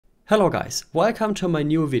Hello guys, welcome to my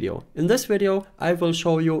new video. In this video I will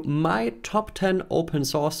show you my top 10 open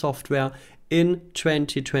source software in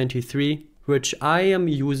 2023, which I am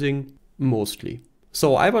using mostly.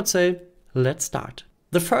 So I would say, let's start.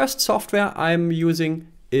 The first software I'm using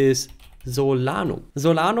is Solanum.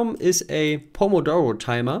 Solanum is a Pomodoro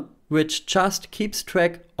timer which just keeps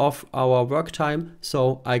track of our work time.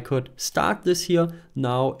 So I could start this here.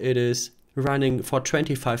 Now it is running for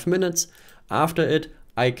 25 minutes. After it,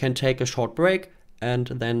 I can take a short break and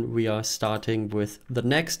then we are starting with the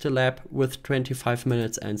next lab with 25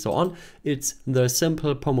 minutes and so on. It's the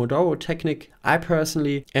simple Pomodoro technique. I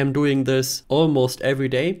personally am doing this almost every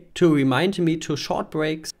day to remind me to short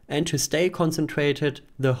breaks and to stay concentrated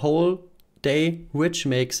the whole day, which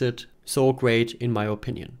makes it so great in my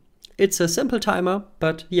opinion. It's a simple timer,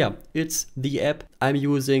 but yeah, it's the app I'm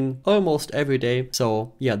using almost every day.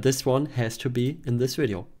 So yeah, this one has to be in this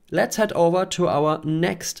video. Let's head over to our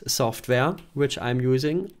next software, which I'm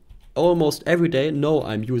using almost every day. No,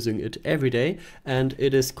 I'm using it every day, and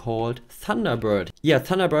it is called Thunderbird. Yeah,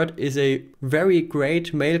 Thunderbird is a very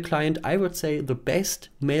great mail client. I would say the best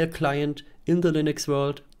mail client in the Linux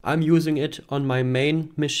world. I'm using it on my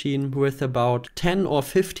main machine with about 10 or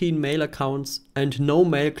 15 mail accounts, and no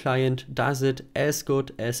mail client does it as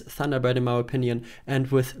good as Thunderbird in my opinion.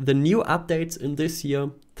 And with the new updates in this year,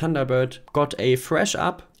 Thunderbird got a fresh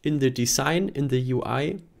up in the design, in the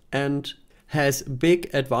UI, and has big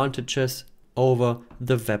advantages over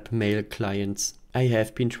the web mail clients I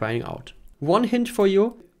have been trying out. One hint for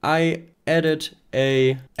you, I added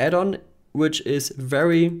a add-on which is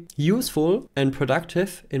very useful and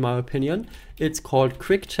productive in my opinion. It's called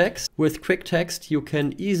QuickText. With QuickText you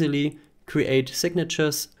can easily create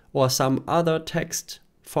signatures or some other text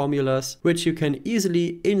formulas which you can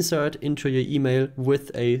easily insert into your email with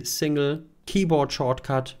a single keyboard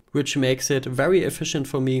shortcut, which makes it very efficient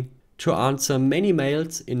for me to answer many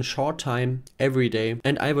mails in short time every day.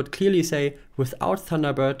 And I would clearly say without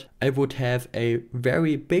Thunderbird I would have a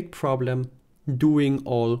very big problem doing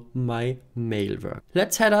all my mail work.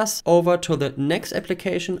 Let's head us over to the next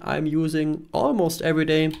application I'm using almost every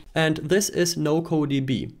day, and this is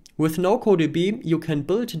NoCoDB. With NoCoDB you can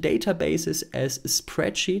build databases as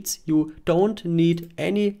spreadsheets. You don't need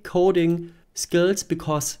any coding skills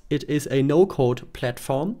because it is a no-code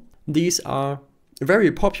platform. These are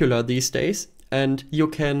very popular these days, and you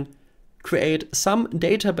can create some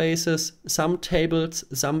databases, some tables,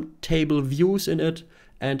 some table views in it,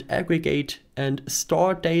 and aggregate and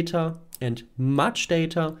store data and much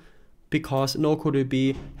data, because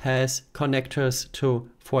NoCoDB has connectors to,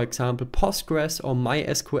 for example, Postgres or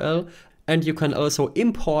MySQL. And you can also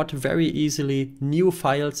import very easily new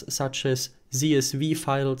files such as CSV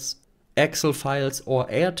files, Excel files, or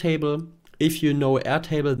Airtable. If you know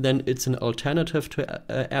Airtable, then it's an alternative to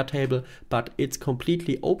Airtable, but it's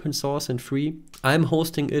completely open source and free. I'm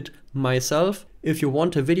hosting it myself. If you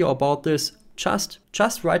want a video about this, just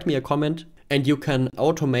write me a comment, and you can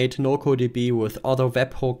automate NoCoDB with other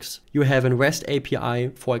webhooks. You have a REST API.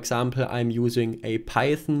 For example, I'm using a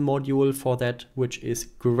Python module for that, which is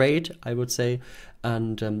great, I would say.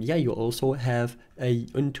 And yeah, you also have a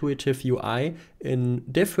intuitive UI in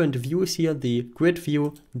different views here: the grid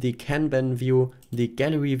view, the Kanban view, the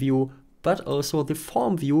gallery view, but also the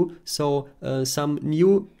form view. So some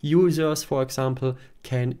new users, for example,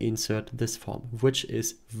 can insert this form, which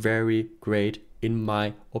is very great in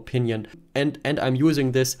my opinion. And I'm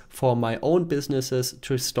using this for my own businesses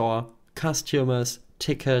to store customers,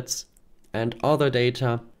 tickets, and other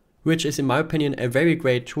data, which is in my opinion a very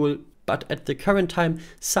great tool. But at the current time,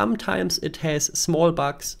 sometimes it has small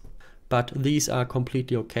bugs, but these are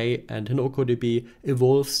completely okay, and NoCoDB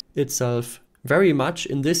evolves itself very much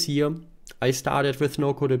in this year. I started with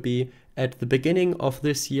NoCoDB at the beginning of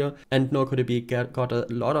this year, and NoCoDB got a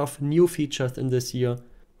lot of new features in this year,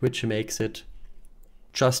 which makes it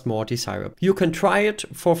just more desirable. You can try it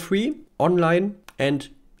for free online, and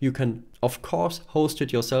you can of course host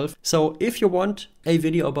it yourself. So if you want a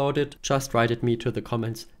video about it, just write it me to the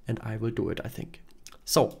comments and I will do it, I think.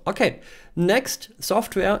 So okay, next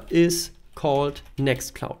software is called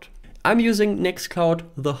Nextcloud. I'm using Nextcloud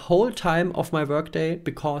the whole time of my workday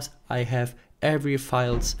because I have every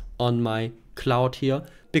files on my cloud here.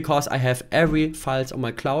 Because I have every files on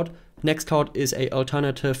my cloud, Nextcloud is an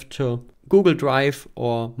alternative to Google Drive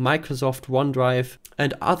or Microsoft OneDrive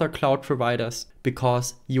and other cloud providers,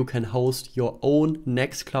 because you can host your own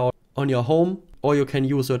Nextcloud on your home, or you can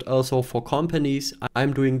use it also for companies.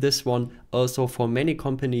 I'm doing this one also for many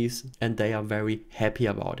companies, and they are very happy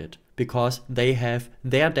about it because they have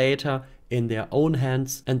their data in their own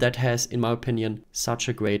hands, and that has, in my opinion, such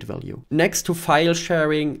a great value. Next to file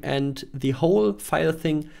sharing and the whole file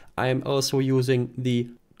thing, I am also using the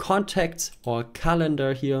contacts or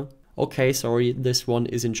calendar here. Okay, sorry, this one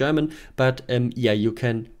is in German, but yeah, you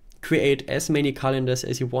can create as many calendars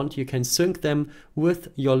as you want. You can sync them with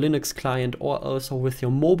your Linux client or also with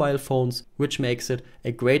your mobile phones, which makes it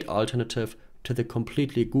a great alternative to the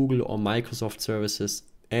completely Google or Microsoft services,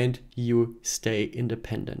 and you stay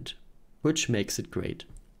independent, which makes it great.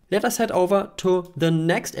 Let us head over to the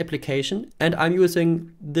next application, and I'm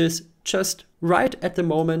using this just right at the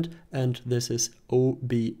moment, and this is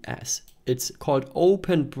OBS. It's called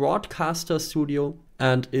Open Broadcaster Studio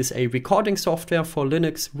and is a recording software for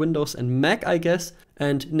Linux, Windows and Mac, I guess.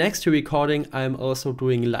 And next to recording, I'm also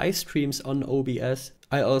doing live streams on OBS.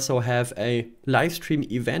 I also have a live stream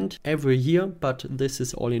event every year, but this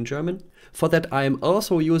is all in German. For that, I am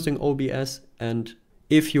also using OBS, and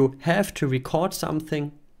if you have to record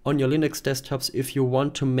something on your Linux desktops, if you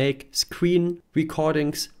want to make screen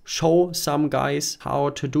recordings, show some guys how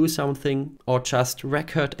to do something, or just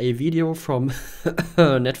record a video from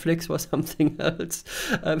Netflix or something else,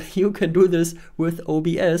 you can do this with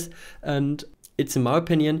OBS, and it's, in my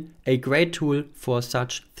opinion, a great tool for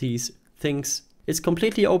such these things. It's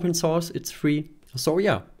completely open source, it's free, so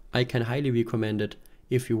yeah, I can highly recommend it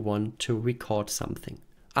if you want to record something.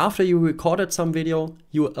 After you recorded some video,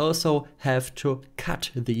 you also have to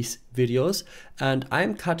cut these videos, and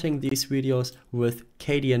I'm cutting these videos with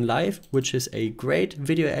Kdenlive, which is a great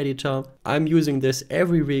video editor. I'm using this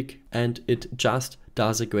every week and it just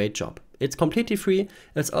does a great job. It's completely free.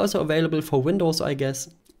 It's also available for Windows, I guess,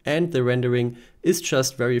 and the rendering is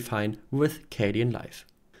just very fine with Kdenlive.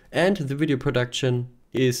 And the video production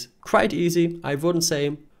is quite easy, I wouldn't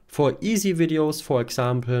say. For easy videos, for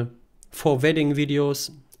example, for wedding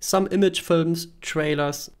videos, some image films,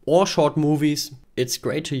 trailers or short movies, it's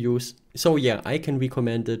great to use. So yeah, I can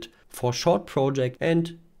recommend it for short project,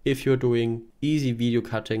 and if you're doing easy video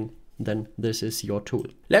cutting, then this is your tool.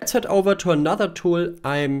 Let's head over to another tool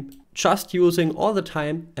I'm just using all the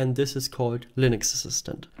time, and this is called Linux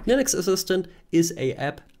Assistant. Linux Assistant is an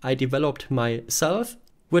app I developed myself,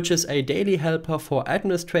 which is a daily helper for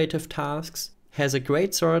administrative tasks, has a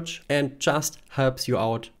great search and just helps you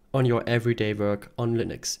out on your everyday work on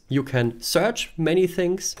Linux. You can search many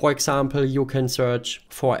things. For example, you can search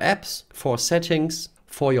for apps, for settings,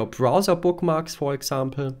 for your browser bookmarks, for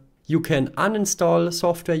example. You can uninstall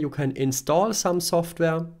software, you can install some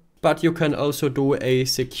software, but you can also do a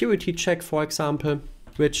security check, for example,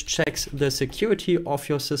 which checks the security of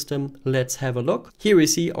your system. Let's have a look. Here we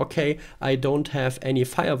see, okay, I don't have any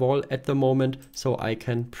firewall at the moment, so I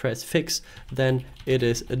can press fix. Then it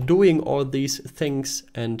is doing all these things,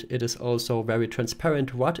 and it is also very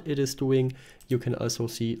transparent what it is doing. You can also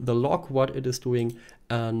see the log, what it is doing,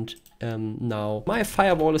 and now my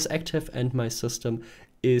firewall is active and my system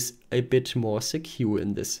is a bit more secure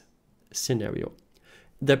in this scenario.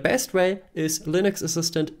 The best way is Linux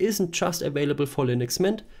Assistant isn't just available for Linux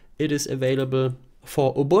Mint, it is available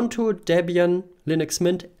for Ubuntu, Debian, Linux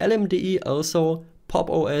Mint, LMDE also,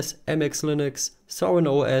 Pop! OS, MX Linux, Zorin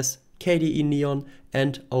OS, KDE Neon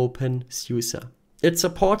and OpenSUSE. It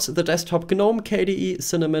supports the desktop GNOME, KDE,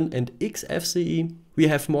 Cinnamon and XFCE. We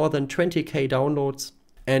have more than 20k downloads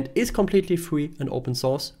and is completely free and open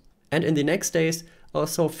source. And in the next days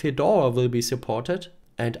also Fedora will be supported,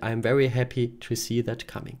 and I'm very happy to see that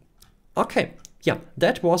coming. Okay, yeah,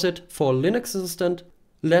 that was it for Linux Assistant.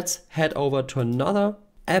 Let's head over to another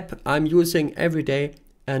app I'm using every day,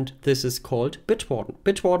 and this is called Bitwarden.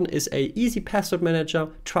 Bitwarden is an easy password manager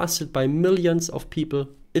trusted by millions of people.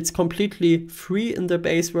 It's completely free in the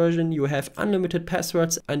base version. You have unlimited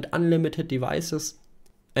passwords and unlimited devices.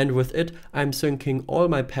 And with it, I'm syncing all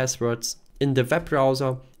my passwords in the web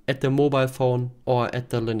browser, at the mobile phone or at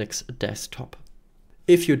the Linux desktop.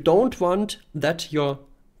 If you don't want that your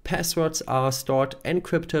passwords are stored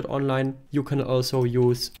encrypted online, you can also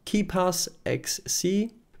use KeePass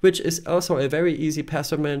XC, which is also a very easy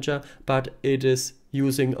password manager, but it is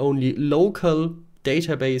using only local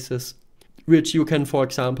databases, which you can, for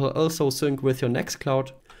example, also sync with your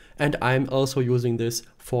Nextcloud. And I'm also using this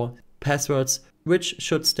for passwords, which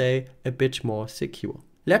should stay a bit more secure.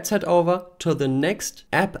 Let's head over to the next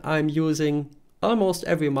app I'm using almost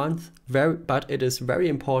every month, but it is very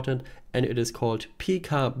important, and it is called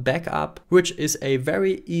Pika Backup, which is a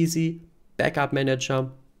very easy backup manager,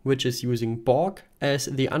 which is using Borg as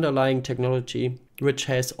the underlying technology, which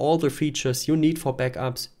has all the features you need for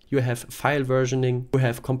backups. You have file versioning, you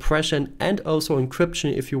have compression and also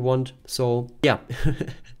encryption if you want. So yeah,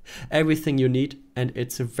 everything you need, and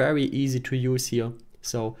it's very easy to use here.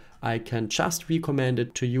 So I can just recommend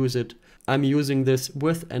it to use it. I'm using this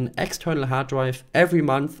with an external hard drive. Every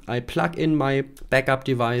month I plug in my backup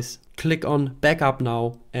device, click on backup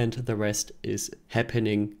now, and the rest is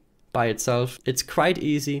happening by itself. It's quite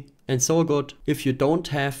easy and so good. If you don't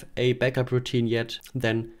have a backup routine yet,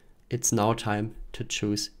 then it's now time to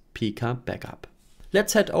choose Pika Backup.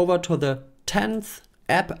 Let's head over to the 10th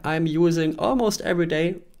app I'm using almost every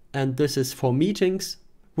day, and this is for meetings.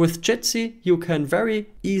 With Jitsi, you can very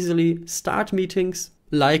easily start meetings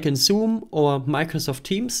like in Zoom or Microsoft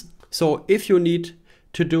Teams. So if you need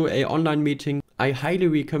to do an online meeting, I highly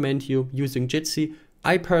recommend you using Jitsi.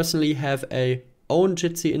 I personally have a own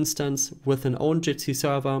Jitsi instance with an own Jitsi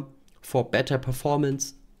server for better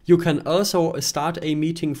performance. You can also start a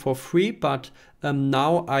meeting for free, but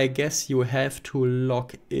now I guess you have to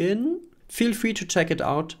log in. Feel free to check it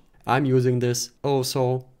out. I'm using this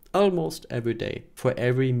also almost every day for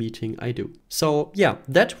every meeting I do. So yeah,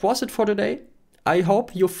 that was it for today. I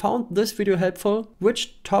hope you found this video helpful.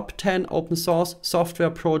 Which top 10 open source software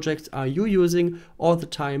projects are you using all the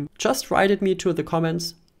time? Just write it me to the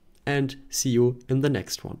comments, and see you in the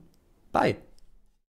next one. Bye.